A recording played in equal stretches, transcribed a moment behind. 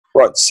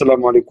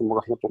السلام عليكم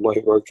ورحمة الله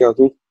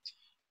وبركاته.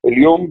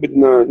 اليوم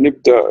بدنا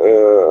نبدأ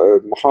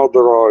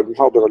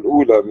المحاضرة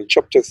الأولى من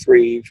Chapter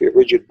 3 في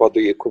Rigid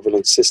Body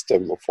Equivalent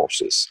System of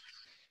Forces.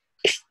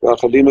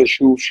 فخلينا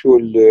نشوف شو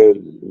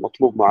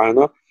المطلوب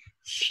معنا.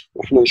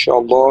 احنا إن شاء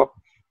الله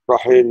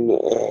راح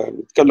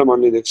نتكلم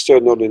عن ال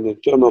External and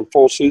Internal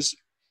Forces،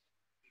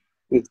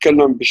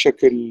 نتكلم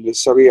بشكل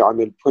سريع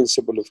عن ال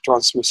Principle of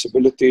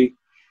Transmissibility،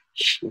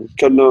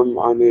 نتكلم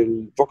عن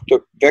ال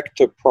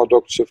Vector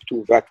Products of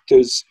two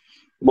Vectors،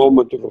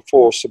 moment of a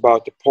force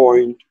about a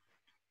point,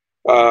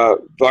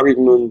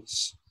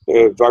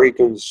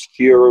 variance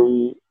theorem,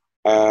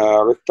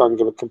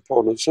 rectangular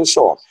components, and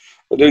so on.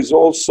 There's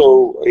also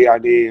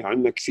يعني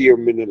عندنا كثير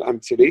من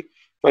الأمثلة،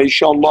 فإن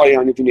شاء الله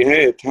يعني في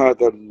نهاية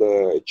هذا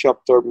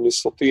الشابتر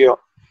بنستطيع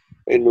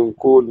إنه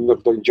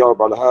نقدر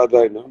نجاوب على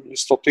هذا، إنه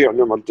نستطيع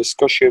نعمل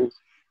discussion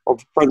of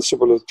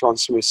principle of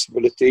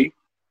transmissibility،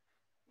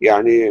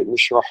 يعني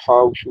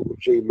نشرحها وشو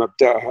زي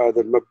مبدأ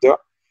هذا المبدأ.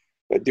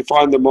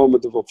 Define the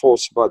moment of a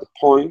force about a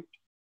point.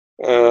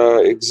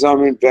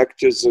 Examine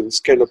vectors and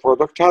scalar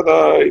product.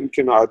 هذا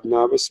يمكن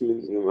عدنا بس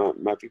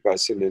ما في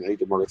بأس إن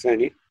نعيده مرة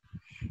ثانية.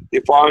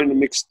 Define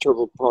mixed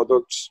turbo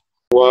products.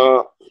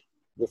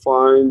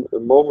 Define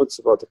moments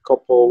about a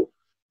couple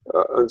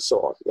and so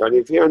on.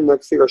 يعني في عندنا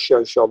كثير أشياء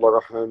إن شاء الله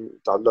راح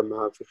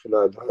نتعلمها في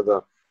خلال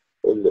هذا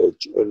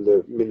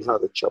من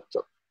هذا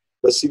الشابتر.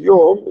 بس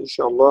اليوم إن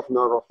شاء الله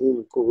إحنا رايحين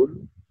نقول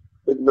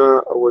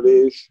بدنا أول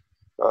إيش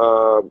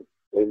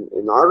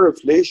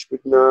نعرف ليش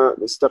بدنا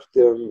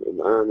نستخدم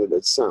الآن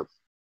الأجسام.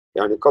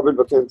 يعني قبل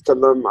ما كنا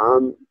نتكلم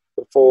عن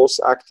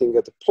force acting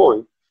at a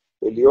point،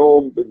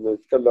 اليوم بدنا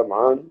نتكلم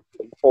عن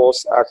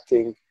force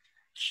acting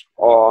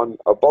on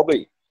a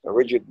body, a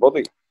rigid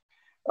body.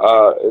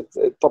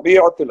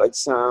 طبيعة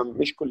الأجسام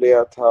مش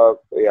كلياتها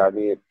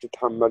يعني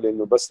بتتحمل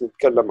إنه بس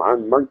نتكلم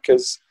عن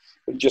مركز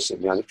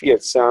الجسم. يعني في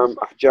أجسام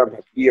أحجامها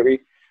كبيرة،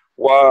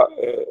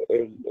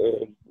 والنقطة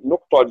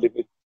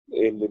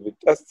اللي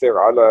بتأثر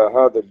على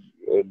هذا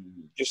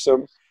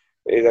الجسم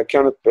إذا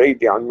كانت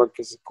بعيدة عن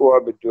مركز القوى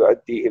بده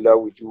يؤدي إلى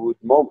وجود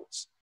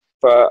مومنتس.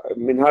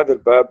 فمن هذا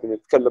الباب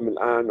بنتكلم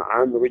الآن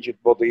عن ريجيد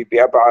بودي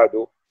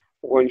بأبعاده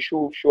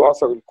ونشوف شو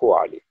أثر القوى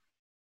عليه.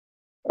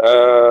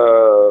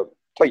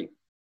 طيب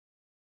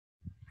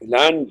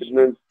الآن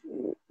بدنا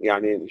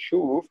يعني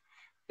نشوف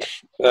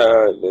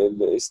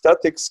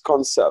statics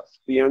concept.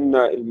 في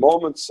عندنا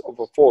moments of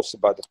a force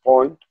about a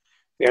point،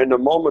 في عندنا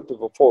moment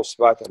of a force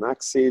about an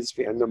axis،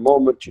 في عندنا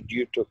moment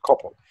due to a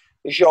couple.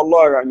 إن شاء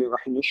الله يعني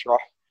راح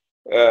نشرح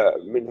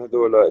من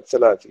هذول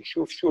الثلاثة،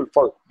 نشوف شو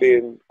الفرق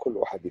بين كل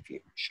واحد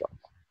فيهم إن شاء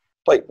الله.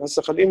 طيب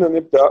هسه خلينا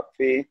نبدأ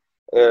في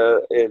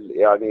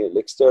يعني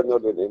ال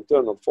external and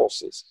internal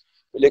forces.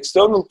 ال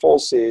external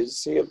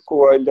forces هي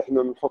القوى اللي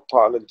احنا بنحطها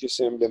على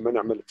الجسم لما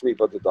نعمل free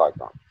body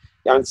diagram.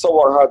 يعني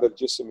تصور هذا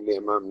الجسم اللي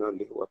أمامنا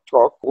اللي هو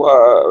التراك،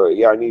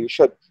 ويعني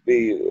يشد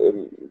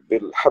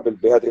بالحبل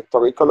بهذه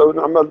الطريقة. لو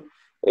نعمل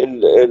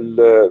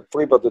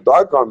الفري بودي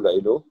دايجرام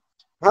له،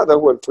 هذا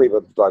هو الفري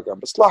بودي دايجرام.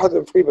 بس لاحظ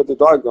الفري بودي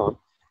دايجرام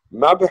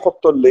ما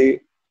بيحط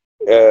لي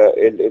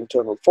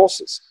الانترنال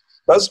فورسز،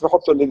 بس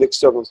بحط لي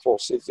الاكسترنال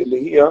فورسز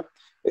اللي هي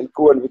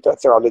القوى اللي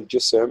بتأثر على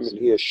الجسم،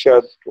 اللي هي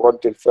الشد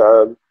ورد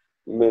الفعل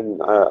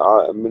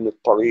من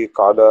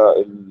الطريق على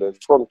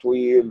الفرونت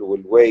ويل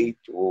والويت،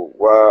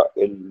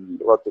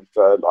 ورد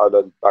الفعل على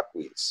الباك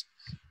ويلز.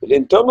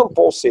 الانترنال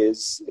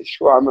فورسز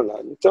شو عملها؟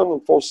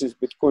 الانترنال فورسز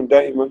بتكون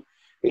دائما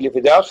اللي في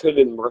داخل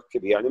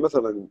المركب. يعني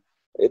مثلا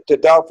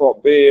التدافع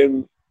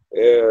بين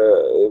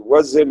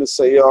وزن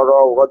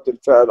السيارة ورد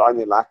الفعل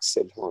عن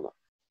العكسل هنا.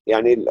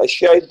 يعني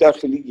الأشياء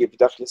الداخلية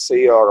بداخل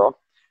السيارة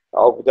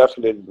أو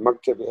بداخل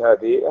المركبة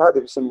هذه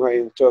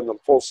بسموها internal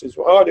forces،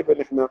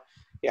 وغالبا إحنا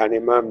يعني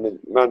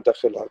ما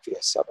ندخلها في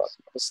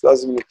حساباتنا، بس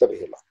لازم ننتبه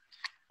لها.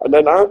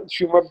 الآن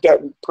شو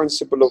مبدأ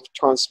principle of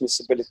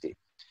transmissibility،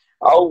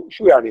 أو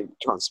شو يعني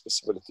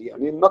transmissibility؟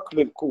 يعني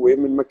نقل القوة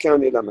من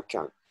مكان إلى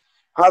مكان.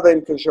 هذا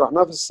يمكن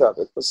شرحناه في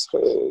السابق، بس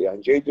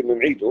يعني جيد إنه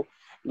نعيده.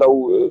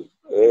 لو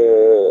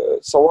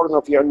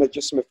صورنا في عندنا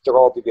جسم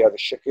افتراضي بهذا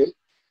الشكل،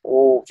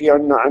 وفي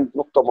عندنا عند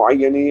نقطة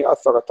معينة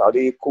أثرت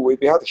عليه قوة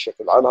بهذا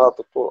الشكل على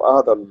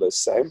هذا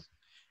السهم.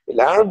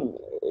 الآن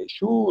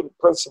شو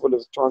principle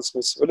of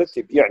transmissibility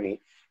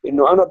بيعني؟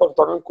 إنه أنا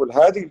بقدر أنقل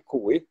هذه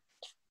القوة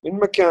من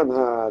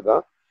مكانها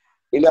هذا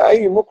إلى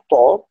أي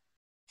نقطة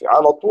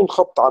على طول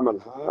خط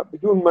عملها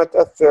بدون ما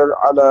تأثر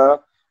على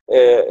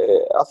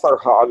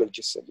أثرها على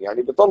الجسم.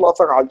 يعني بضل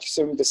أثر على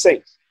الجسم the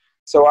same،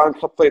 سواء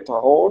حطيتها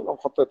هون أو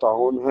حطيتها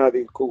هون.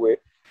 هذه القوة،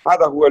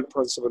 هذا هو ال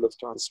principle of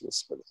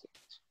transmissibility.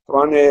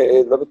 طبعا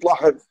إذا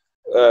بتلاحظ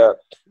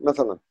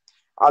مثلا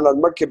على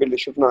المركب اللي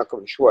شفناه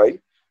قبل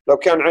شوي، لو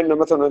كان عندنا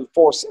مثلا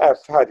الفورس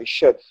F، هذه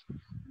الشد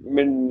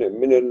من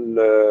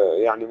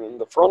يعني من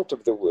the front of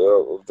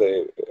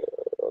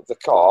the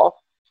car،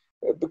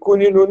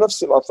 بيكون له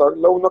نفس الأثر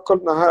لو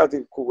نقلنا هذه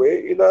القوة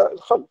إلى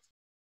الخلف.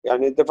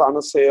 يعني دفعنا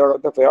السيارة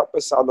دفع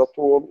بس على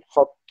طول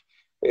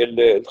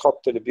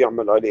الخط اللي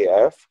بيعمل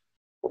عليه F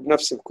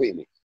وبنفس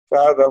القيمة.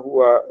 فهذا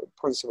هو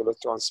principle of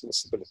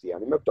transmissibility،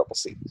 يعني مبدأ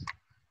بسيط.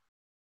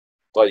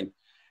 طيب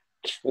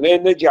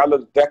بعدين نجي على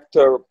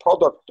الفيكتور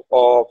برودكت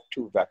اوف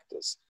تو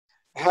فيكتورز.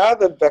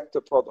 هذا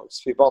الفيكتور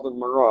برودكتس في بعض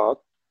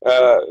المرات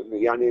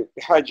يعني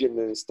بحاجه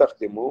ان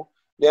نستخدمه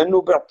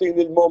لانه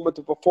بيعطيني المومنت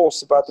اوف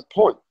فورس اباوت ا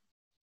بوينت.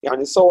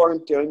 يعني صور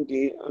انت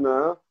عندي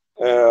انا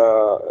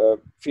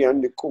في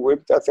عندي قوه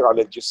بتاثر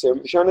على الجسم،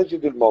 مشان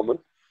اجد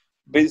المومنت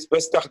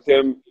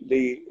بستخدم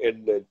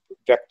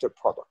للفيكتور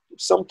برودكت.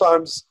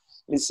 sometimes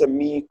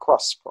بنسميه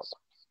cross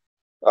product.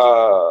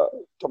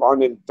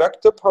 طبعا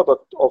الفيكتور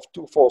برودكت of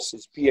two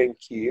forces P and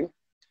Q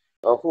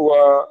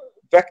هو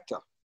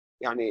فيكتور،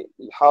 يعني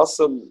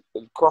الحاصل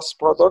الكروس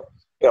برودكت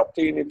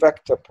بيعطيني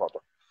فيكتور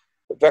برودكت،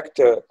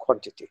 فيكتور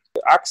كوانتيتي،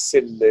 عكس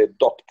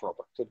الدوت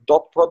برودكت.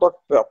 الدوت برودكت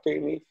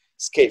بيعطيني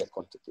سكيلر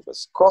كوانتيتي،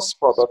 بس كروس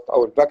برودكت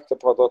او الفيكتور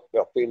برودكت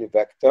بيعطيني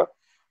فيكتور.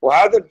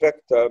 وهذا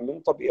الفيكتور من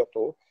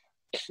طبيعته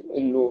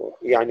انه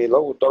يعني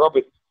لو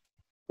ضربت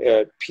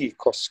P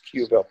كروس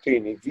Q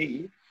بيعطيني V،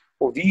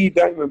 وفي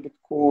دائما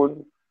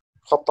بتكون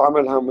خط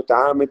عملها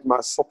متعامد مع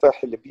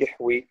السطح اللي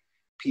بيحوي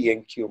P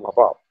and Q مع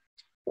بعض،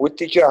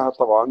 واتجاهها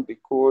طبعا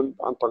بيكون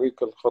عن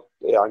طريق الخط،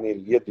 يعني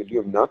اليد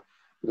اليمنى.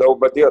 لو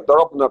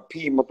ضربنا P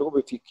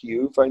مضروبة في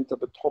Q فأنت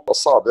بتحط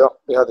أصابع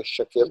بهذا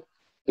الشكل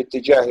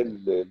باتجاه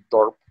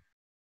الضرب.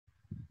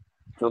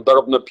 لو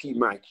ضربنا P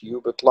مع Q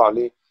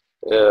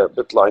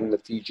بيطلع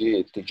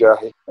النتيجة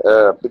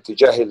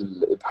باتجاه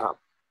الإبهام.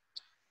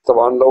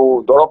 طبعا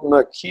لو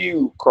ضربنا Q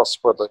cross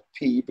product P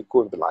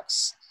بيكون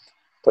بالعكس.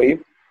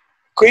 طيب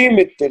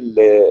قيمة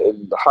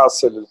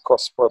الحاصل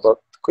الكروس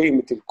برودكت،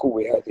 قيمة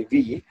القوة هذه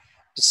V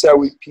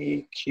تساوي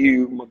بي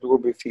كيو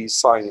مضروبة في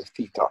ساين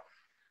الثيتا،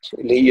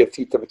 اللي هي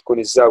الثيتا بتكون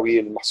الزاوية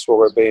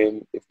المحصورة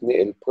بين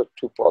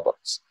التو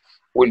برودكتس،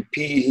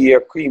 والبي هي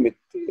قيمة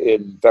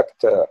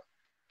الفيكتور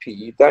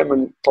بي.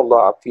 دائما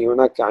طلع في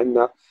هناك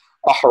عندنا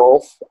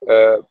أحرف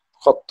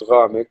بخط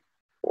غامق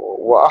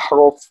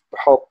وأحرف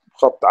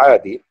بخط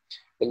عادي.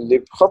 اللي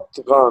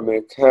بخط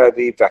غامق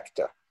هذه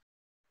فيكتور،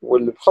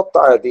 واللي بخط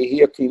عادي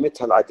هي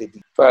قيمتها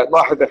العددية.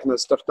 فلاحظ احنا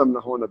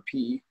استخدمنا هنا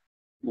بي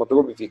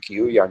مضروبة في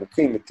كيو، يعني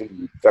قيمة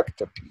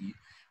الفيكتور بي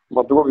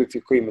مضروبة في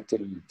قيمة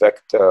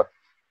الفيكتور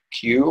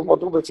كيو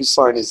مضروبة في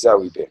ساين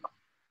الزاوية بينهم.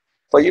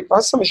 طيب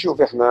هسه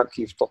بنشوف احنا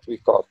كيف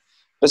تطبيقات،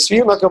 بس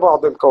في هناك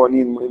بعض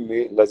القوانين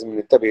مهمة لازم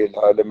ننتبه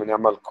لها لما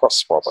نعمل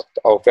كروس برودكت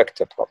أو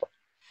فيكتور برودكت.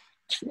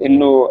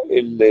 إنه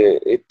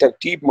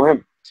الترتيب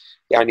مهم،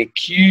 يعني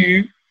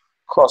كيو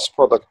كروس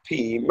برودكت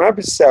بي ما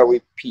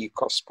بتساوي بي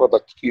كروس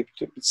برودكت كيو،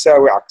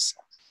 بتساوي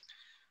عكسها.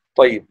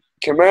 طيب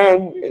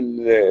كمان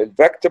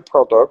الفيكتور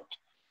برودكت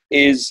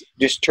is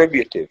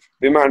distributive.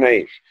 بمعنى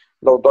ايش؟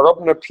 لو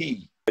ضربنا P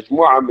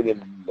مجموعة من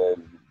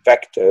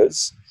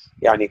الفيكتورز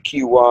يعني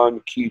Q1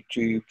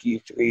 Q2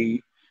 Q3،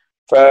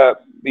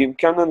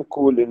 فبإمكاننا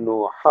نقول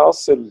إنه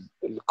حاصل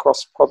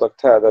الكروس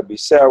برودكت هذا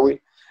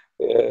بيساوي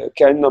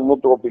كأننا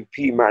بنضرب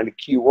البي مع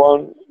الكي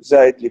 1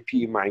 زائد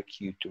البي مع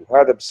الكي 2.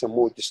 هذا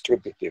بسموه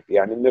distributive،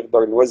 يعني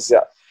بنقدر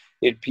نوزع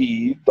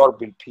البي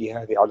ضرب البي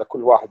هذه على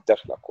كل واحد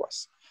داخل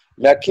أقواس.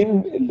 لكن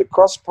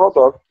الكروس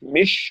برودكت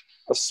مش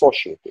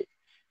associative.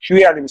 شو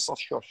يعني مش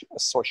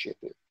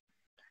associative؟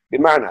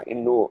 بمعنى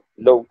إنه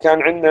لو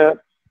كان عندنا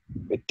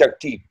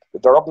بالترتيب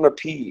ضربنا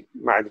بي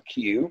مع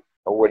الكيو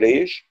أول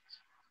إيش،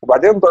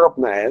 وبعدين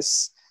ضربنا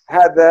اس،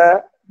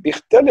 هذا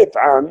بيختلف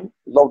عن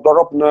لو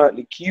ضربنا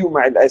الكيو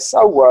مع الاس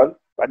اول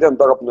بعدين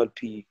ضربنا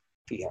البي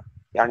فيها،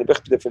 يعني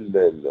بيختلف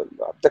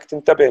بدك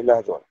تنتبه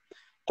لهذول.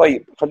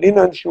 طيب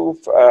خلينا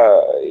نشوف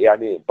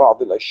يعني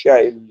بعض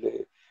الاشياء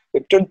اللي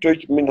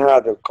بتنتج من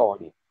هذا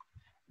القوانين.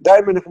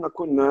 دائما احنا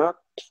كنا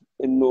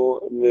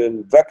انه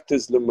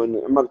الفيكتورز لما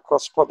نعمل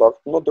كروس برودكت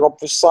نضرب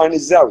في الساين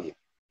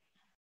الزاويه.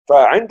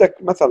 فعندك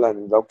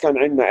مثلا لو كان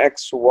عندنا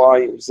اكس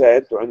وواي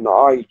وزد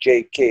وعندنا اي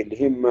جي كي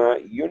اللي هم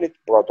يونت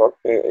برودكت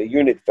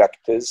يونت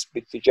فيكتورز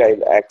باتجاه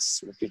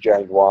الاكس وباتجاه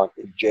الواي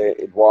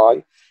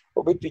الواي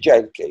وباتجاه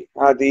الكي،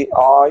 هذه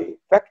اي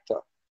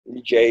فيكتور،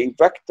 الجي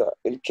فيكتور،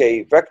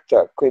 الكي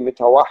فيكتور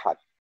قيمتها 1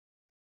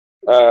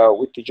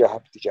 واتجاهها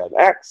باتجاه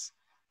الاكس.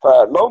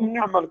 فلو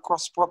بنعمل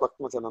كروس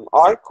برودكت مثلا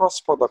اي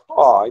كروس برودكت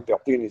اي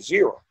بيعطيني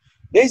 0.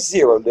 ليش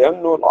 0؟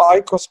 لأنه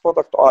الآي كروس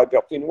برودكت آي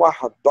بيعطيني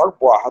 1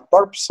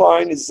 ضرب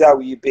ساين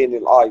الزاوية بين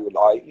الآي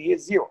والآي اللي هي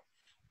 0.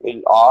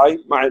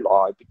 الآي مع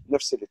الآي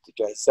بنفس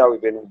الاتجاه، الزاوية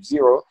بينهم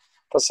 0،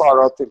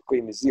 فصارت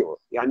القيمة 0.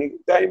 يعني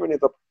دائما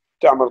إذا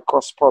بتعمل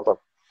كروس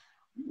برودكت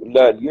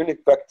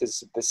لليونت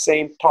فيكتورز the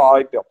same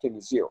type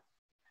بيعطيني 0.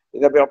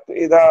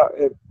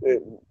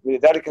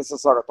 لذلك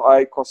صارت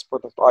I cross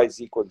product I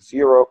is equal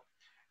 0،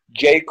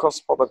 J cross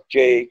product J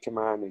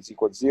كمان is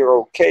equal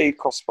 0، K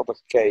cross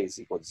product K is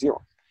equal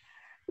 0.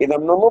 إذا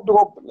بدنا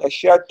نضرب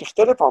الأشياء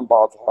تختلف عن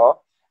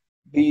بعضها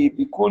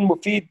بيكون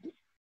مفيد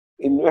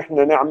إنه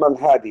إحنا نعمل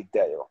هذه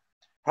الدائرة.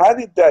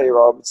 هذه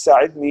الدائرة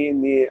بتساعدني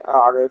إني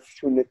أعرف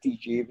شو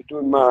النتيجة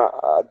بدون ما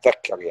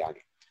أتذكر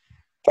يعني.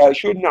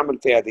 فشو بنعمل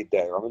في هذه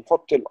الدائرة؟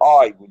 بنحط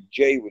الآي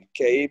والجي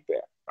والكي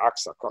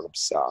بعكس عقارب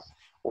الساعة،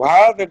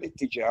 وهذا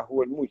الاتجاه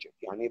هو الموجب.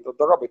 يعني إذا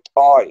ضربت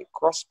I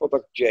cross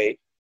product J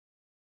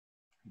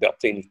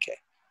بيعطيني K،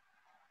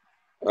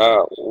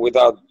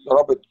 وإذا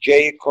ضربت J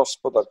cross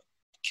product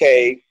K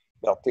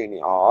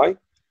بيعطيني اي،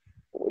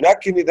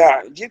 ولكن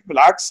اذا جيت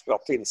بالعكس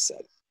بيعطيني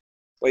السالب.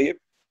 طيب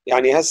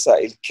يعني هسه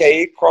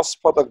الكي كروس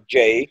برودكت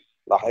جي،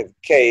 لاحظ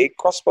كي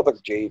كروس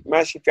برودكت جي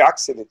ماشي في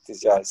عكس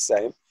الاتجاه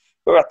السهم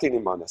فبيعطيني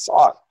ماينس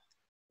اي.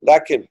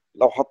 لكن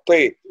لو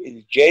حطيت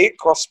الجي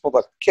كروس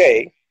برودكت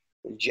كي،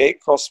 الجي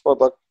كروس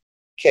برودكت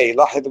كي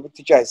لاحظ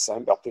باتجاه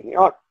السهم بيعطيني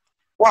اي،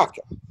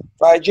 وهكذا.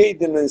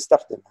 فجيد ان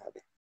نستخدم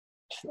هذه.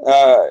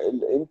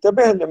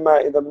 انتبه لما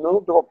اذا بدنا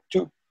نضرب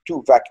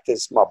تو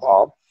فاكتورز مع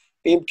بعض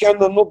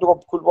بامكاننا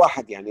نضرب كل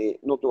واحد، يعني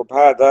نضرب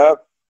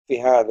هذا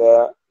في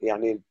هذا،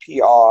 يعني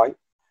البي اي،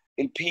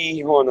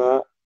 البي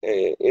هنا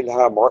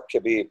لها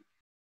مركبه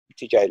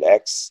باتجاه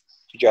الاكس،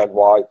 باتجاه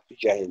الواي،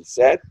 باتجاه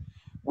الزد،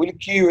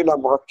 والكيو لها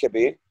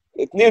مركبه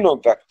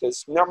اثنينهم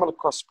فاكتورز، بنعمل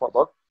كروس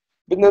برودكت،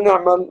 بدنا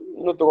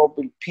نضرب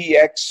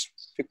البي اكس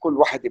في كل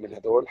واحده من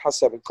هذول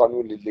حسب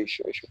القانون اللي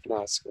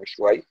شفناه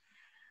شوي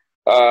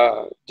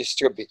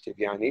distributive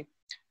يعني،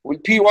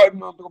 والبي واي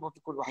بنضربها في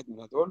كل واحد من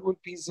هذول،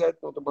 والبي زد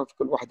نضربها في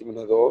كل واحد من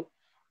هذول،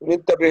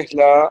 وننتبه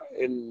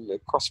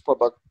للكروس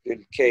برودكت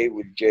الكي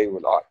والجي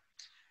والاي.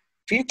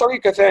 في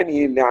طريقه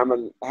ثانيه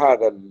لعمل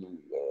هذا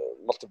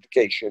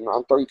الملتبليكيشن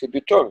عن طريق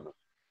الديترمنت.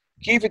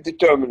 كيف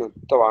الديترمنت؟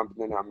 طبعا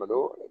بدنا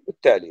نعمله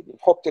بالتالي،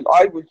 بنحط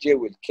الاي والجي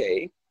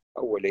والكي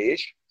اول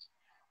ايش،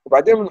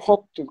 وبعدين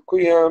بنحط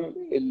القيم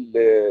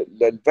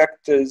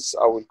للفيكتورز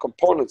او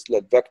الكومبوننتس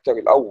للفيكتور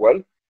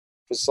الاول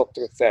في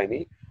السطر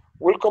الثاني،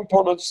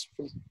 والكومبوننتس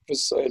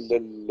في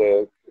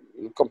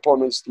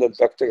الكومبوننتس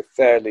للفيكتور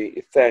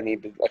الثاني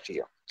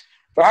بالاخير.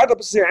 فهذا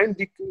بصير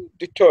عندي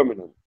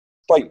determinant.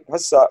 طيب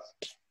هسه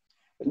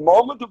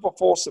المومنت اوف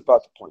فورس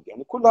ات بوينت،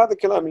 يعني كل هذا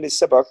الكلام اللي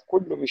سبق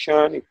كله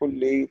مشان يقول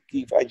لي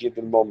كيف اجد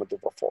المومنت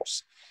اوف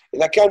فورس.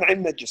 اذا كان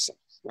عندنا جسم،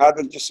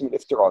 هذا الجسم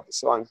الافتراضي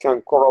سواء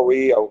كان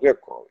كروي او غير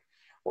كروي،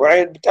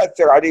 وعين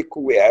بتاثر عليه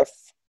قوه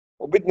اف،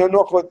 وبدنا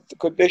ناخذ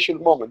قديش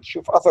المومنت،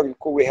 شوف اثر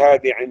القوه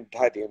هذه عند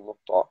هذه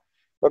النقطه،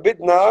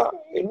 فبدنا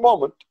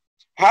المومنت.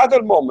 هذا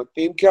المومنت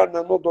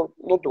بامكاننا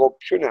نضرب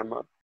شو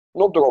نعمل؟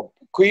 نضرب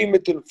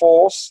قيمه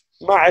الفورس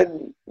مع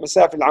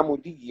المسافه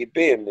العموديه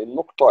بين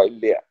النقطه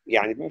اللي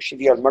يعني بيمشي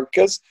فيها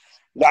المركز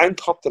لعند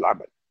خط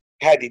العمل،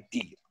 هذه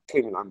الدي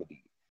القيمه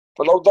العموديه.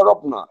 فلو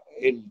ضربنا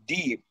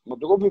الدي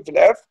مضروبه في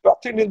الاف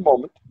بيعطيني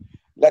المومنت.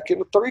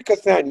 لكن الطريقه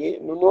الثانيه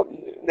انه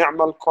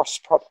نعمل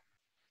كروس برودكت،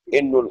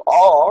 انه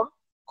الار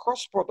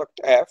كروس برودكت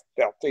اف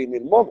بيعطيني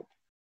المومنت.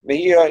 ما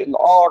هي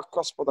الار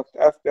كروس برودكت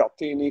اف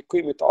بيعطيني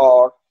قيمه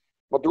ار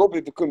مضروبه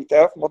بقيمه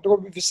اف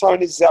مضروبه في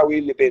ساين الزاويه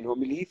اللي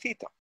بينهم اللي هي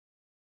ثيتا،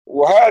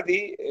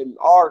 وهذه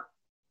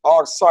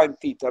الار ساين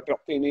ثيتا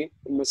بيعطيني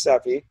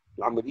المسافه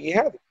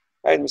العموديه هذه،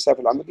 هاي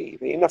المسافه العموديه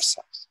هي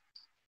نفسها.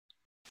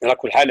 على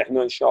كل حال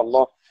احنا ان شاء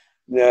الله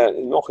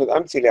ناخذ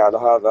امثله على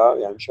هذا،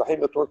 يعني مش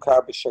رايحين نتركها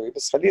بالشيء،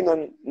 بس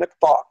خلينا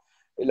نقطع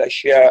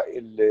الاشياء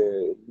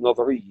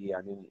النظريه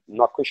يعني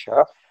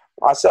نناقشها،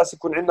 وعلى اساس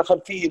يكون عندنا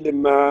خلفيه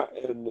لما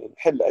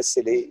نحل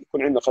اسئله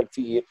يكون عندنا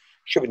خلفيه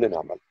شو بدنا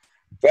نعمل.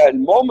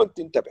 فالمومنت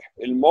انتبه،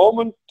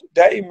 المومنت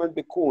دائما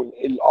بيكون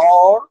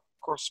الار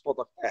كروس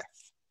برودكت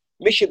اف،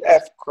 مش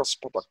الاف كروس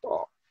برودكت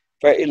ار.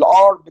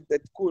 فالار بدها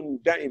تكون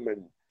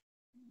دائما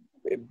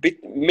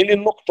من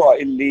النقطه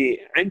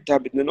اللي عندها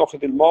بدنا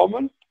ناخذ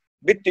المومنت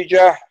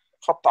باتجاه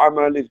خط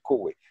عمل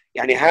القوه،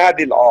 يعني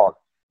هذه الار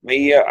ما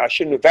هي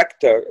عشان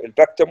فيكتور،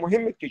 الفيكتور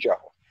مهم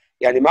اتجاهه،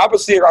 يعني ما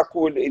بصير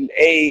اقول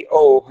الاي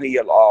او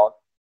هي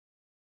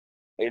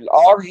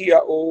الار هي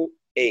او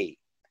اي،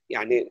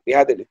 يعني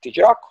بهذا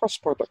الاتجاه كروس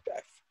برودكت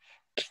اف.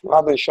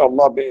 وهذا ان شاء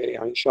الله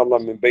يعني ان شاء الله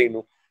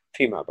بنبينه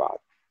فيما بعد.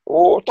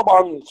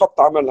 وطبعا خط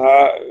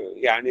عملها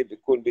يعني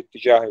بيكون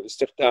باتجاه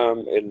باستخدام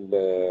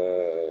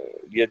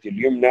اليد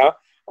اليمنى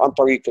عن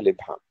طريق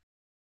الابهام.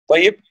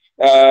 طيب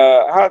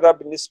هذا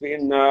بالنسبه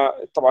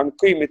لنا، طبعا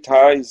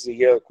قيمتها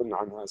هي كنا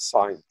عنها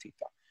ساين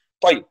ثيتا.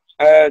 طيب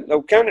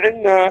لو كان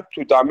عندنا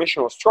تو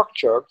دايمنشنال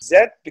ستراكشر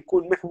زد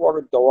بيكون محور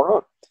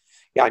الدوران،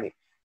 يعني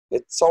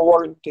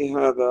تصور انت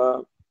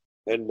هذا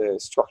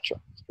الستراكشر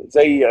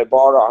زي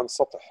عباره عن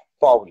سطح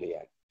طاوله،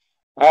 يعني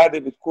هذا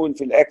بتكون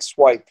في الاكس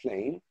واي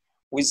بلين،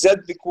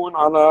 والزد بيكون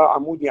على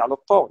عمودي على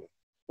الطاوله،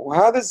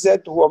 وهذا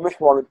الزد هو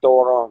محور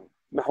الدوران،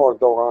 محور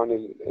دوران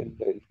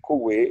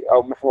القوه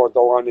او محور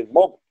دوران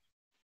المومنت.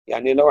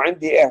 يعني لو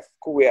عندي اف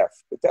قوه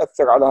اف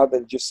بتاثر على هذا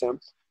الجسم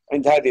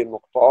عند هذه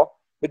النقطه،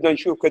 بدنا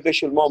نشوف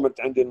قديش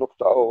المومنت عند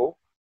النقطه او،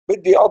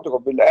 بدي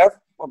اضرب الاف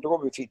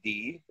اضربه في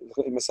دي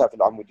المسافه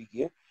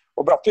العموديه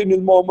وبيعطيني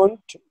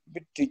المومنت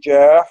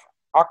باتجاه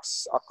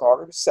عكس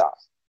عقارب الساعه.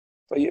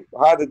 طيب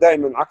هذا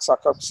دائما عكس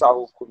عقارب الساعه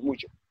هو يكون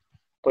موجب.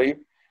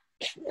 طيب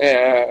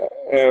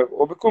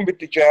وبيكون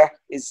باتجاه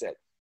الزد.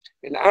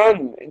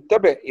 الان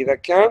انتبه، اذا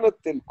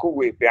كانت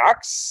القوه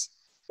بعكس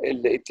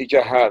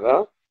الاتجاه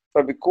هذا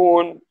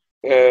فبيكون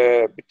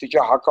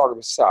باتجاه عقارب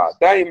الساعه.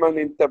 دائما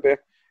انتبه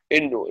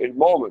انه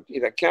المومنت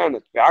اذا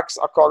كانت بعكس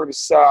عقارب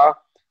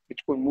الساعه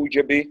بتكون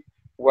موجبه،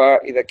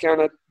 واذا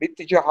كانت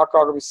باتجاه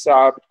عقارب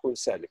الساعه بتكون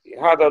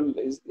سالبه. هذا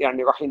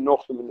يعني راح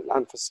ناخذه من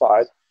الان في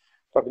الصاعد،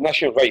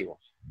 فبدناش نغيره.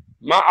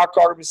 مع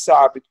عقارب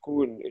الساعه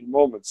بتكون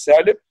المومنت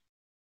سالب،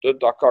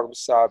 ضد عقارب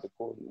الساعه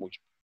بتكون موجب.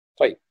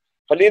 طيب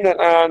خلينا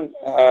الآن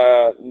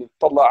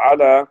نطلع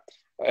على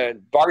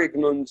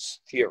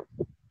الباريغنونز ثيورم.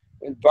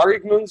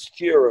 الباريغنونز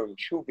ثيورم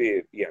شو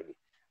يعني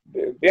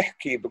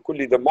بيحكي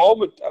بكل the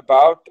moment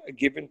about a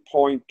given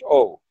point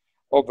O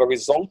of a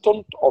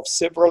resultant of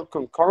several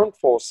concurrent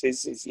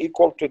forces is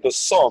equal to the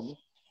sum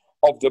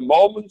of the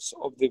moments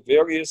of the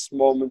various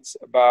moments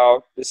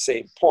about the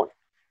same point.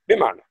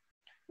 بمعنى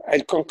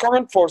ال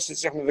concurrent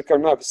forces احنا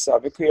ذكرناها في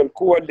السابق هي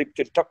القوى اللي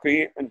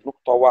بتلتقي عند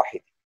نقطة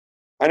واحدة.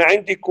 أنا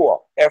عندي قوى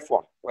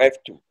F1 و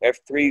F2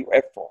 F3 و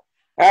F4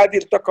 هذه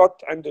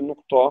التقت عند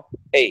النقطة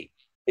A.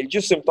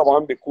 الجسم طبعا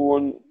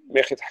بيكون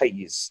ماخذ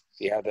حيز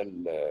في هذا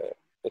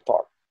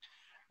الإطار.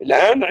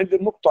 الآن عند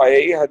النقطة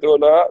A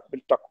هذول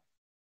بيلتقوا.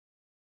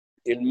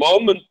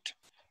 المومنت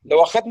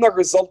لو أخذنا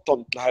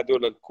الريزلتنت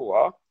لهذول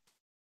القوى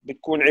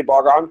بتكون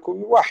عبارة عن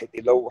قوة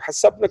واحدة. لو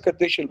حسبنا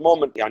قديش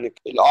المومنت يعني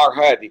الار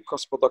هذه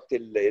كروس برودكت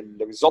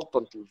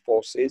الريزلتنت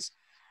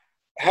الفورسز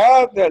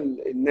هذا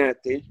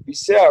الناتج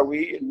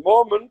بيساوي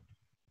المومنت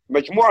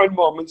مجموع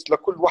المومنتس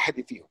لكل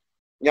واحدة فيهم.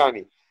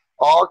 يعني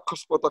R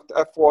cross product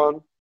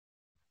F1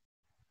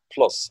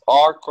 plus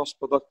R cross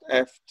product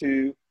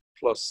F2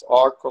 plus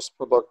R cross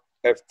product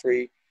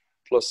F3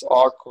 plus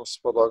R cross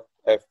product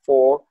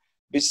F4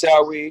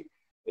 بيساوي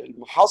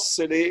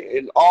المحصلة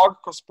ال R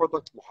cross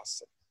product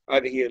محصلة.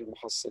 هذه هي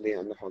المحصلة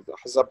يعني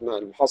حسبنا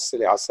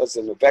المحصلة على أساس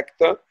إنه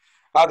فيكتور.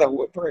 هذا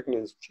هو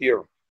Pregnancy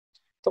theorem.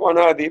 طبعا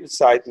هذه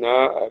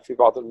بتساعدنا في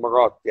بعض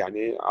المرات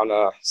يعني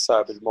على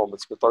حساب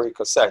المومنتس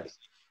بطريقة سهلة.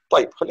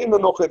 طيب خلينا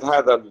ناخذ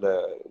هذا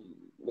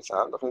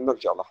المثال. خلينا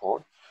نرجع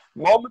لهون.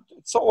 مومنت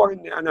تصور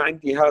اني انا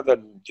عندي هذا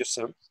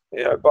الجسم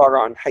عبارة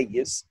عن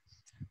حيز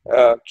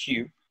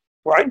كيوب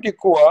وعندي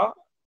قوة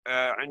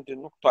عند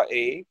النقطة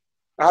A.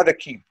 هذا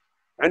كيوب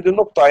عند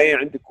النقطة A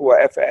عندي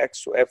قوة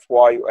Fx و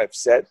Fy و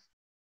Fz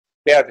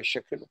بهذا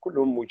الشكل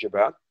كلهم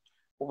موجبات.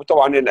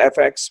 وطبعا ال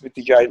Fx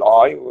باتجاه ال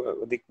I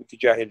وذيك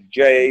باتجاه ال J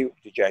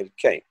وباتجاه ال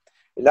K.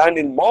 الآن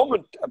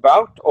المومنت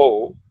about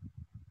O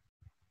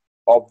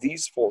of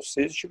these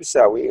forces شو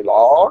بيساوي؟ ال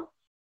R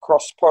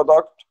cross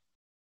product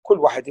كل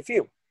واحدة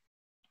فيهم.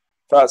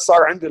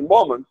 فصار عندي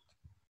المومنت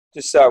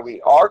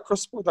تساوي R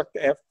cross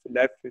product F.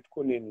 ال F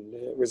بتكون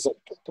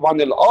الريزلت.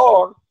 طبعا ال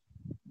R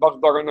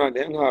بقدر أنا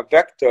لأنها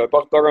فيكتور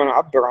بقدر أنا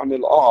أعبر عن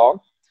ال R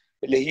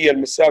اللي هي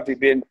المسافة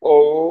بين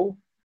O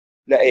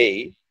ل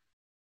A.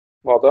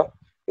 واضح؟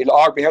 ال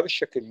R بهذا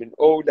الشكل من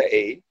O ل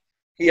A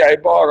هي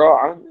عبارة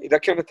عن إذا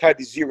كانت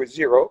هذه 0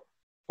 0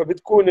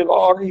 فبتكون ال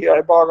R هي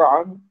عبارة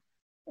عن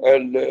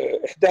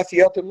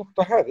الإحداثيات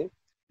النقطة هذه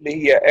اللي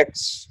هي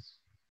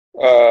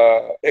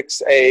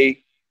XA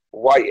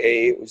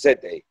YA و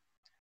ZA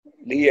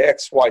اللي هي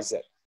XYZ.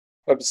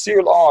 فبصير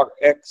ال R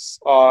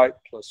XI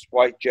plus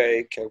YJ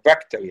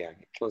كفيكتور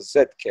يعني plus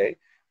ZK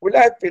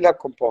والآن في لها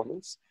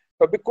components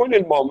فبيكون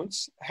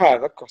المومنتس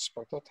هذا cross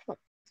product هذا.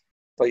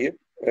 طيب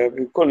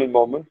بيكون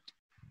المومنت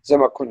زي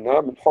ما كنا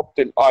بنحط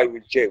الاي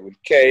والجي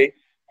والكي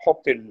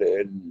نحط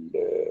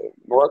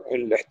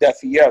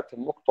الاحداثيات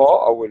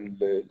النقطه او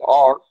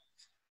الار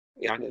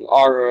يعني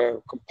الار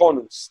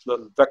كومبوننتس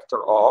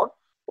للفيكتور ار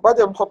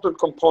وبعدين بنحط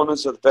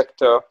الكومبوننتس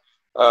للفيكتور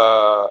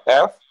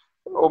اف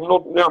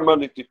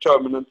وبنعمل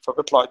الديترميننت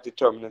فبيطلع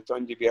الديترميننت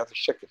عندي بهذا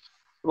الشكل.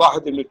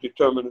 لاحظ ان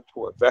الديترميننت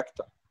هو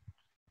فيكتور.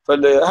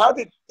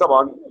 فهذه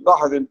طبعا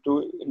لاحظ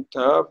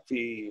انت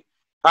في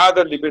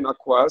هذا اللي بين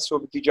اكواس هو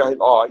باتجاه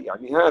الاي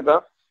يعني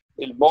هذا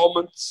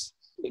المومنتس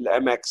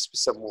الام اكس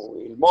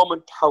بسموه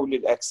المومنت حول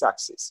الاكس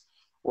اكسس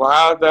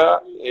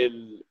وهذا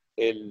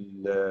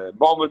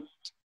المومنت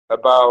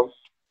about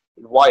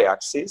الواي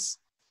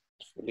اكسس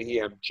اللي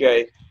هي ام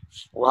جي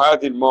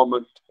وهذه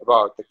المومنت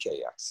about the k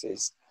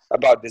axis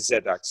about the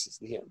z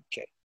axis اللي هي ام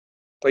كي.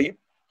 طيب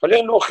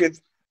خلينا ناخذ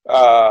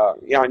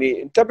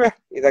يعني انتبه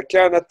اذا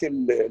كانت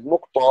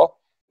النقطه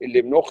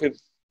اللي بناخذ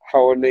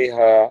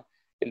حواليها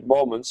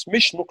المومنتس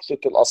مش نقطة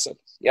الأصل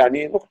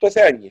يعني نقطة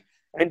ثانية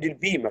عند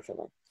البي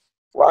مثلا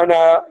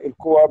وأنا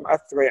القوة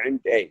مأثرة عند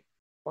A.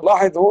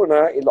 فلاحظ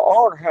هنا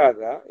الR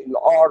هذا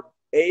الR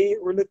A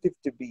relative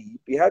to B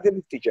بهذا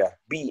الاتجاه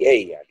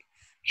BA يعني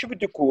شو بده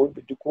يكون؟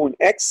 بده يكون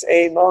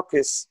XA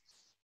ناقص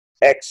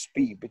XB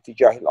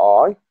باتجاه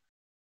الI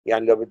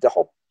يعني لو بدي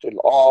أحط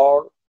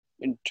الR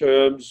in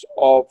terms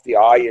of the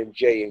I and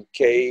J and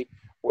K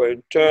و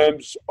in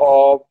terms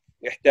of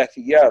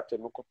إحداثيات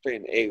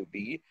النقطتين A و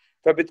B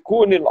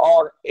فبتكون ال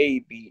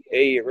RAB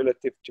A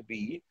relative to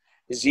B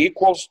is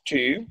equals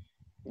to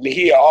اللي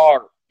هي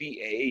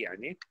RBA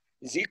يعني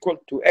is equal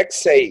to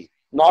XA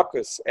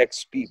ناقص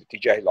XB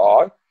باتجاه ال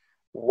I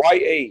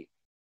YA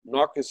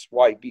ناقص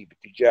YB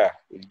باتجاه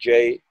ال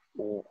J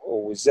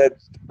و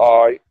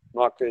ZI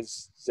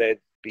ناقص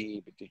ZB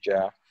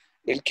باتجاه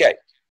ال K.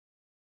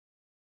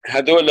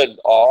 هذول ال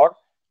R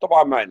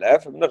طبعا مع ال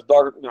F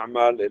بنقدر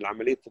نعمل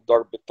عملية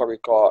الضرب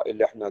بالطريقة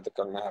اللي احنا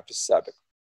ذكرناها في السابق.